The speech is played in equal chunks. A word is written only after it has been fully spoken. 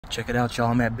Check it out,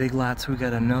 y'all. I'm at Big Lots. We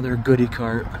got another goodie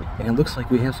cart, and it looks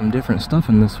like we have some different stuff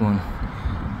in this one.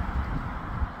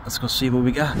 Let's go see what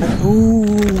we got. Ooh,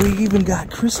 we even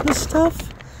got Christmas stuff.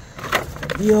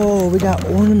 Yo, we got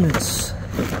ornaments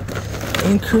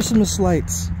and Christmas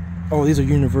lights. Oh, these are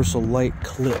universal light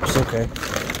clips. Okay,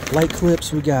 light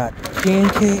clips. We got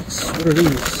pancakes. What are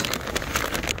these?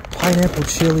 Pineapple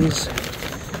chilies.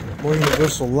 More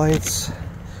universal lights.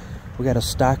 We got a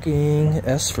stocking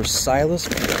S for Silas.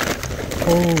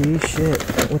 Holy shit.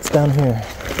 What's down here?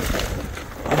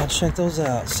 Oh, check those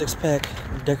out. 6-pack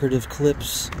decorative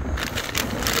clips.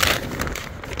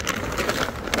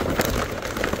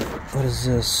 What is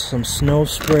this? Some snow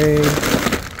spray.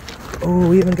 Oh,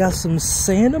 we even got some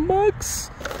Santa mugs.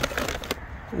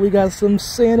 We got some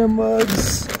Santa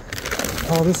mugs.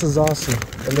 Oh, this is awesome.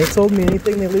 And they told me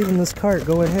anything they leave in this cart,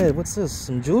 go ahead. What's this?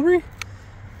 Some jewelry?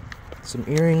 Some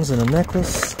earrings and a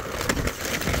necklace.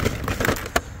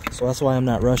 So that's why I'm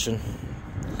not rushing.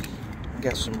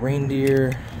 Got some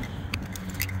reindeer,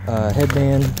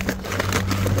 headband,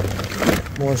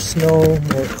 more snow,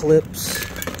 more clips,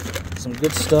 some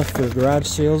good stuff for garage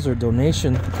sales or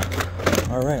donation.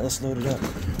 All right, let's load it up.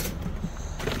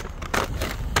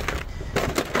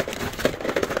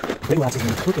 Big Lots has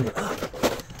been cooking it up.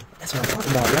 That's what I'm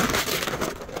talking about, right?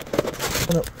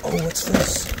 Oh, what's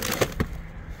this?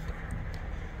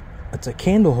 It's a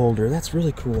candle holder. That's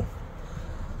really cool.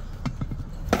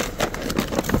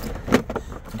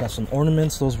 Got some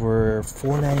ornaments. Those were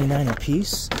 $4.99 a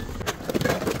piece.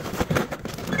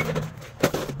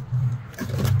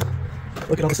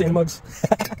 Look at all the Santa mugs.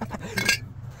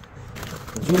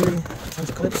 Jewelry, tons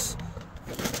of clips.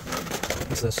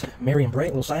 What's this? Merry and Bright,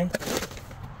 little sign.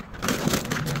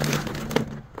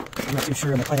 I'm not too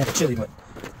sure on the pineapple chili, but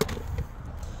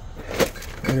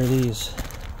what are these?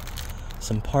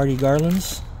 Some party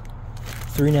garlands,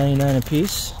 $3.99 a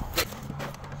piece. All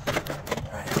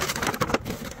right.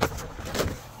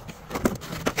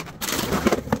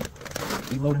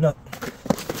 We loading up.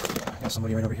 I got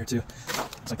somebody right over here too.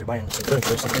 Looks like they're buying some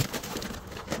furniture or something.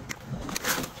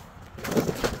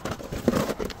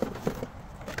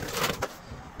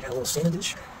 Got a little Santa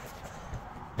dish.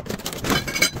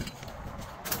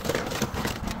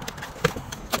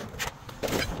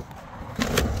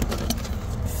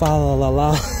 Fa la la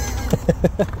la.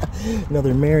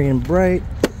 Another Merry and Bright.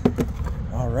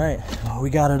 All right, oh, we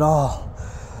got it all.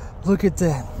 Look at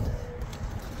that.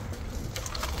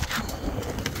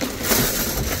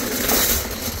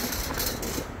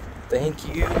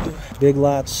 Thank you, Big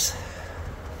Lots.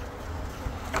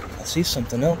 I see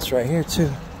something else right here too.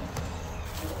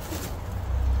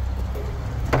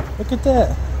 Look at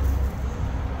that.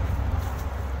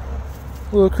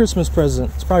 Little Christmas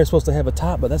present. It's probably supposed to have a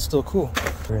top, but that's still cool.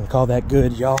 We're gonna call that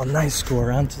good, y'all. Nice score.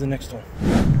 On to the next one.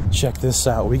 Check this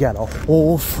out. We got a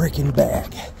whole freaking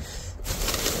bag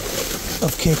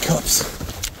of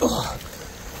K-Cups. Ugh.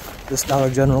 This Dollar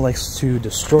General likes to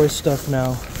destroy stuff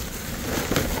now.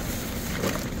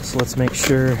 So let's make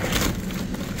sure.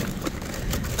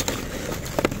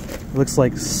 Looks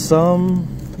like some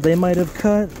they might have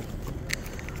cut.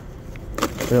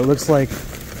 But it looks like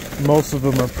most of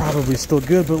them are probably still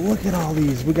good, but look at all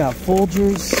these. We got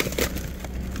Folgers.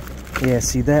 Yeah,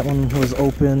 see, that one was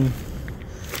open.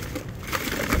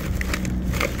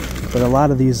 But a lot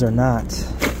of these are not.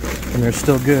 And they're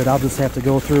still good. I'll just have to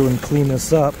go through and clean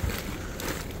this up.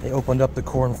 They opened up the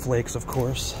corn flakes, of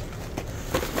course.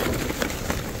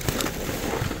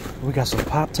 We got some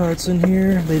Pop-Tarts in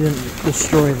here. They didn't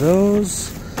destroy those.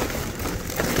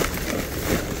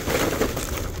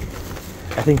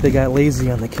 I think they got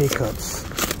lazy on the K-Cups.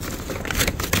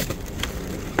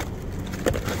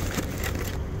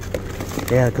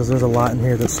 Yeah, because there's a lot in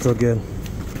here that's still good.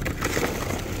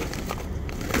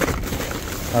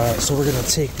 Alright, so we're going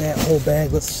to take that whole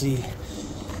bag. Let's see.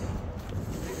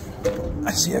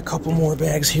 I see a couple more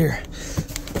bags here.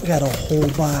 We got a whole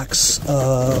box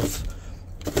of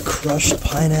crushed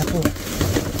pineapple.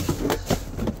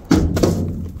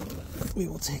 We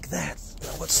will take that.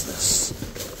 Now, what's this?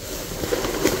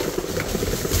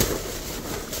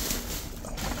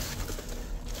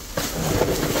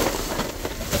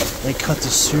 They cut the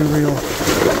cereal.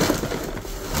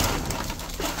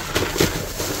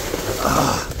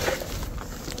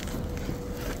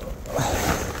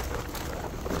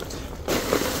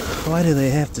 Why do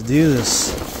they have to do this?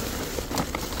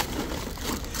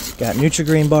 Got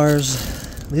Nutri-Grain bars.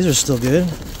 These are still good.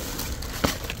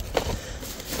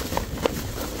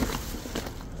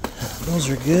 Those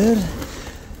are good.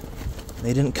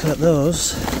 They didn't cut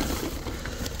those.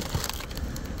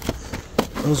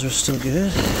 Those are still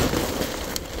good.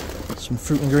 Some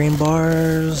fruit and grain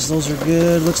bars. Those are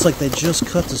good. Looks like they just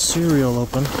cut the cereal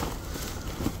open.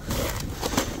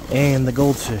 And the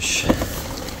goldfish.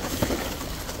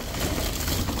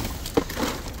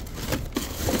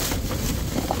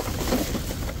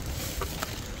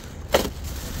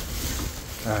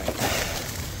 Alright.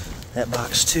 That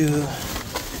box too.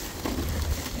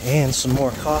 And some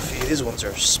more coffee. These ones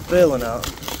are spilling out.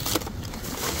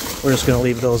 We're just gonna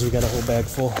leave those. We got a whole bag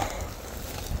full.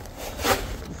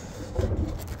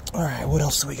 Alright, what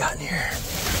else do we got in here?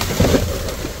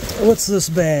 What's this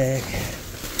bag?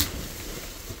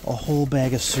 A whole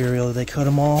bag of cereal. Did they cut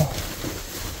them all?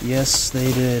 Yes,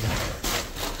 they did.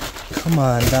 Come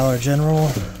on, Dollar General.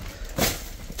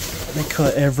 They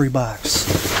cut every box.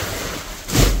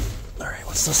 Alright,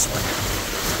 what's this one?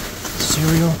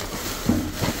 Cereal.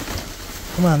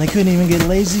 Come on, they couldn't even get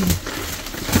lazy.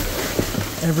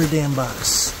 Every damn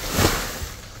box.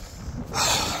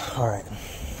 Alright.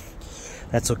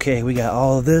 That's okay. We got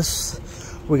all of this.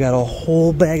 We got a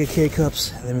whole bag of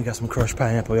K-Cups. And then we got some crushed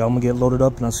pineapple. Y'all, I'm gonna get loaded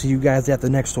up and I'll see you guys at the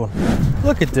next one.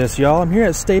 Look at this, y'all. I'm here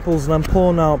at Staples and I'm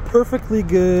pulling out perfectly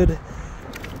good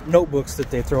notebooks that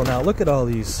they've thrown out. Look at all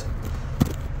these.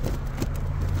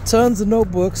 Tons of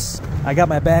notebooks. I got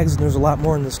my bags and there's a lot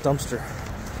more in this dumpster.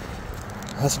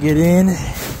 Let's get in.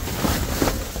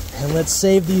 And let's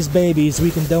save these babies. We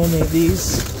can donate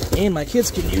these. And my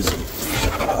kids can use them.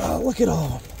 Look at all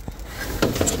of them.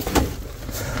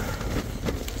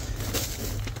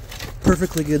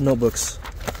 Perfectly good notebooks.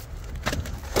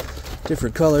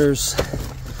 Different colors.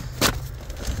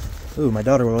 Ooh, my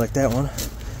daughter will like that one.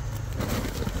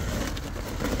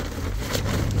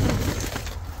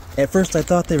 At first I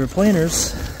thought they were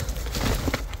planners.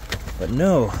 But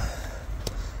no.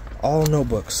 All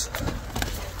notebooks.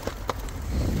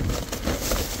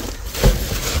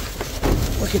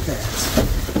 Look at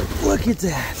that. Look at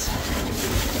that.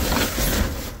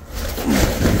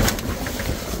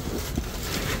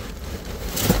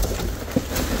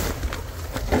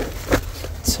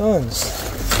 Tons.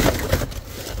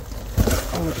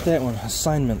 Oh, look at that one.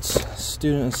 Assignments.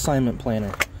 Student assignment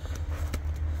planner.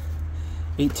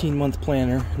 18-month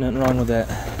planner. Nothing wrong with that.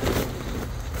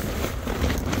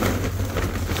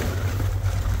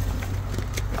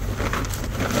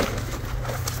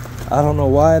 I don't know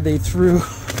why they threw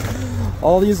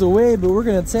all these away, but we're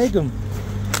gonna take them.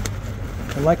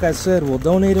 And like I said, we'll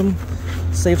donate them,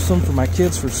 save some for my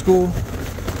kids for school,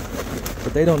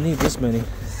 but they don't need this many.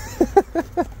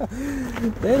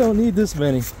 They don't need this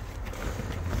many.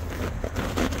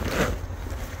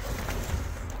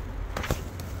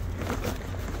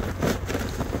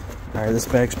 Alright, this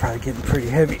bag's probably getting pretty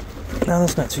heavy. No,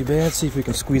 that's not too bad. See if we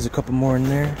can squeeze a couple more in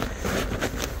there.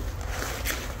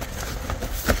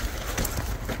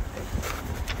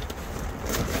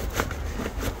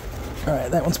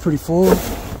 Alright, that one's pretty full.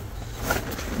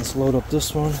 Let's load up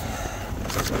this one.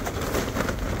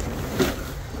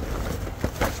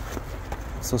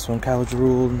 So this one, college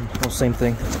ruled. Well, same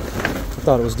thing. I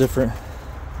thought it was different.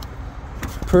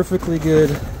 Perfectly good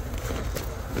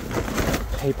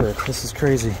paper. This is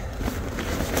crazy.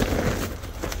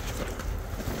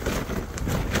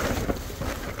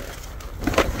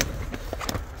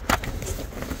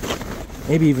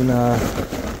 Maybe even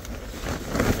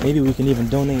maybe we can even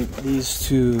donate these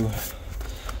to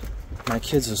my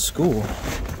kids at school.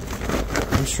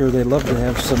 I'm sure they'd love to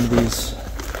have some of these.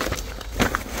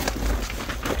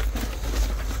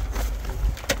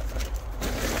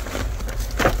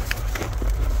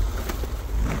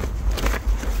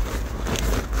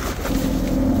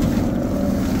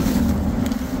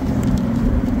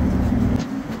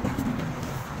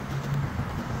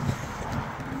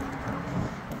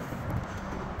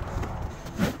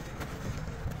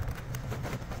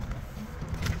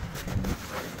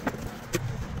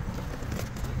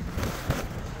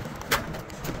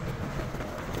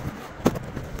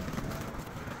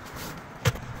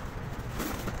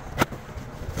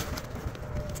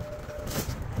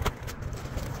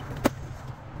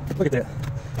 Look at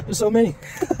that. There's so many.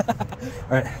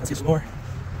 Alright, let's get some more.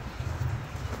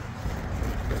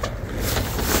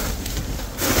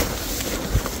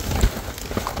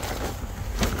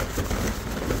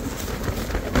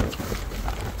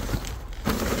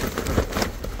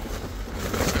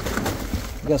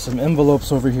 Got some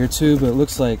envelopes over here too, but it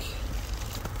looks like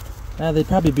they'd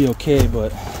probably be okay,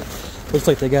 but looks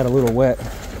like they got a little wet.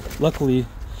 Luckily,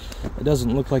 it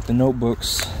doesn't look like the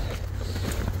notebooks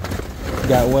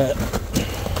got wet.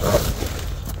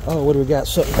 Oh, what do we got?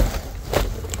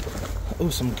 Oh,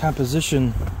 some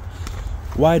composition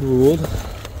wide ruled.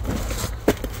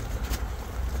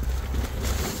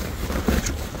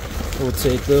 We'll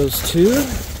take those two.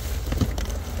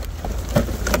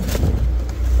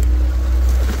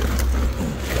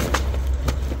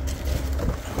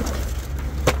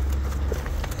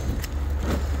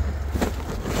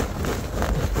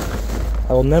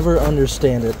 I'll never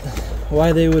understand it.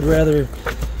 Why they would rather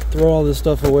throw all this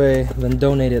stuff away than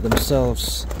donate it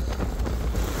themselves.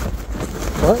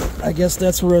 But I guess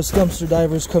that's where us dumpster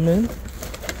divers come in.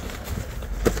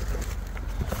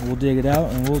 We'll dig it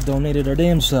out and we'll donate it our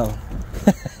damn self.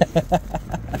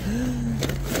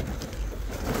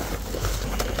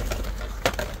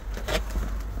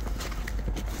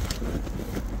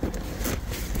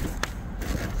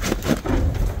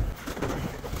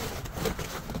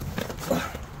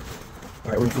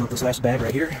 Alright, we're gonna fill up this last bag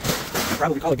right here.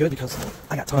 Probably call it good because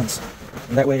I got tons.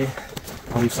 And that way,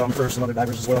 I'll leave some for some other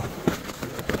divers as well.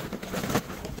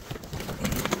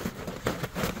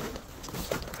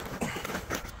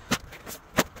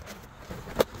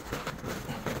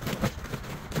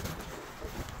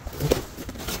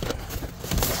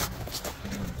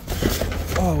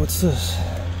 Oh, what's this?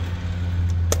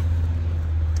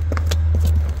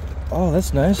 Oh,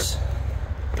 that's nice.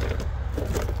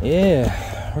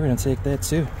 Yeah, we're gonna take that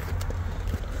too.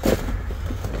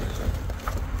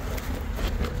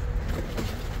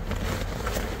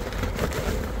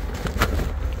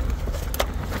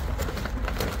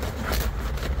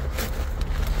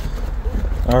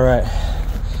 All right,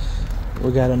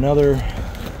 we got another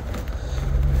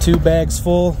 2 bags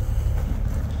full.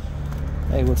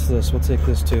 Hey, what's this? We'll take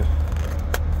this too.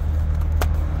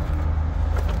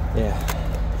 Yeah.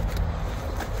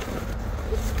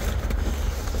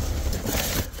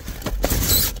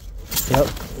 Yep,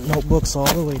 notebooks all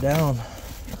the way down.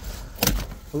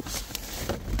 Oops.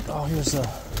 Oh, here's a...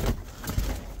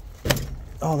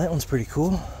 Oh, that one's pretty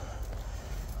cool.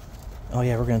 Oh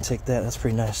yeah, we're gonna take that. That's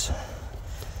pretty nice.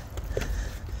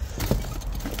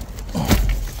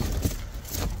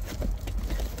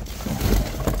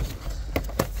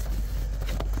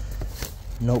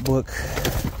 Notebook.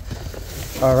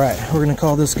 All right, we're gonna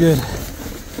call this good.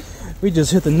 We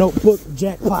just hit the notebook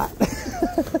jackpot.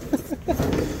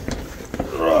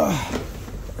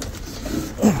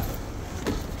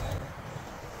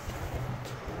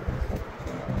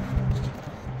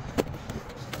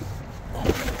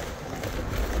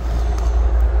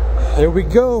 There we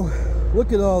go.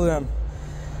 Look at all them.